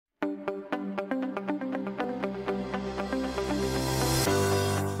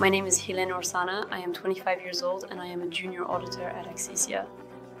My name is Eleonor Sana, I am 25 years old and I am a junior auditor at Axisia.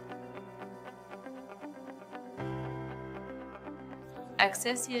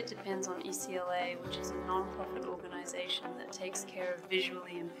 Axisia depends on ECLA, which is a non-profit organization that takes care of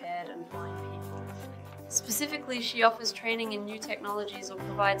visually impaired and blind people. Specifically, she offers training in new technologies or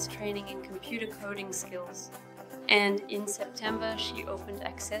provides training in computer coding skills. And in September, she opened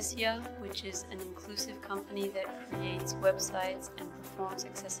Axisia, which is an inclusive company that creates websites and performs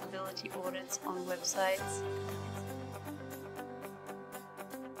accessibility audits on websites.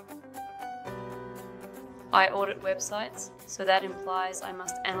 I audit websites, so that implies I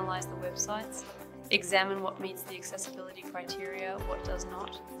must analyze the websites, examine what meets the accessibility criteria, what does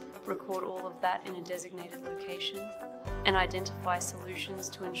not, record all of that in a designated location, and identify solutions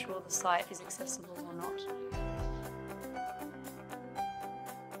to ensure the site is accessible or not.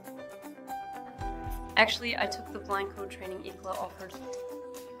 Actually, I took the blind code training ICLA offered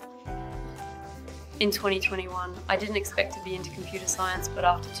in 2021. I didn't expect to be into computer science, but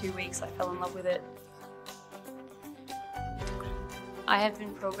after 2 weeks I fell in love with it. I have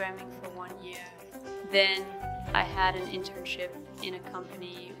been programming for 1 year. Then I had an internship in a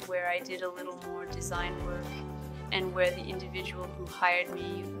company where I did a little more design work and where the individual who hired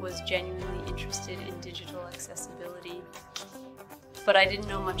me was genuinely interested in digital accessibility. But I didn't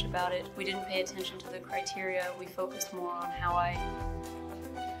know much about it. We didn't pay attention to the criteria. We focused more on how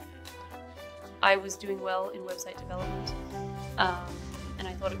I was doing well in website development. And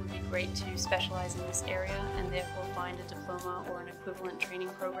I thought it would be great to specialize in this area and therefore find a diploma or an equivalent training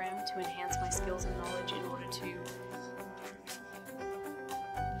program to enhance my skills and knowledge in order to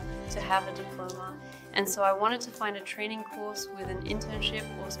have a diploma. And so I wanted to find a training course with an internship,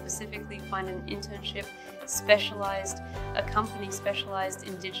 or specifically find an internship specialized, a company specialized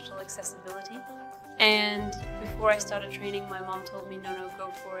in digital accessibility. And before I started training, my mom told me, no,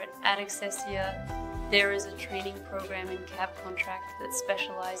 go for it. At Axisia, there is a training program in CAP contract that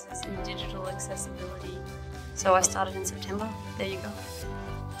specializes in digital accessibility. So I started in September. There you go.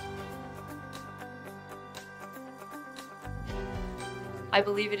 I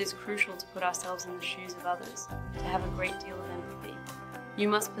believe it is crucial to put ourselves in the shoes of others, to have a great deal of empathy. You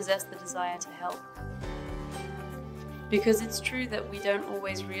must possess the desire to help. Because it's true that we don't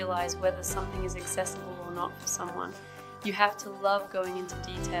always realize whether something is accessible or not for someone. You have to love going into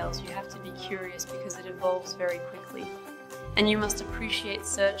details, you have to be curious because it evolves very quickly. And you must appreciate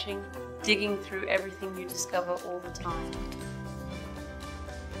searching, digging through everything you discover all the time.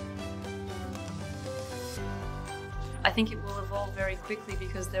 I think it will evolve very quickly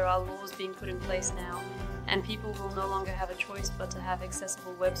because there are laws being put in place now, and people will no longer have a choice but to have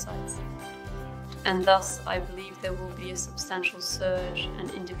accessible websites. And thus, I believe there will be a substantial surge and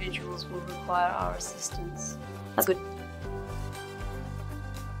individuals will require our assistance. That's good.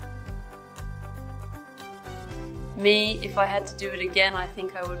 Me, if I had to do it again, I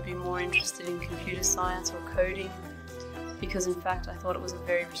think I would be more interested in computer science or coding, because in fact I thought it was a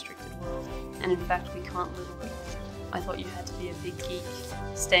very restricted world, and in fact we can't live away. I thought you had to be a big geek,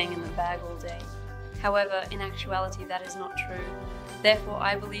 staying in the bag all day. However, in actuality that is not true. Therefore,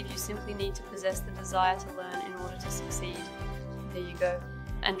 I believe you simply need to possess the desire to learn in order to succeed. There you go.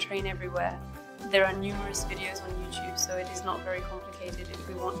 And train everywhere. There are numerous videos on YouTube, so it is not very complicated. If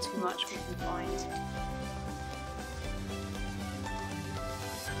we want too much, we can find.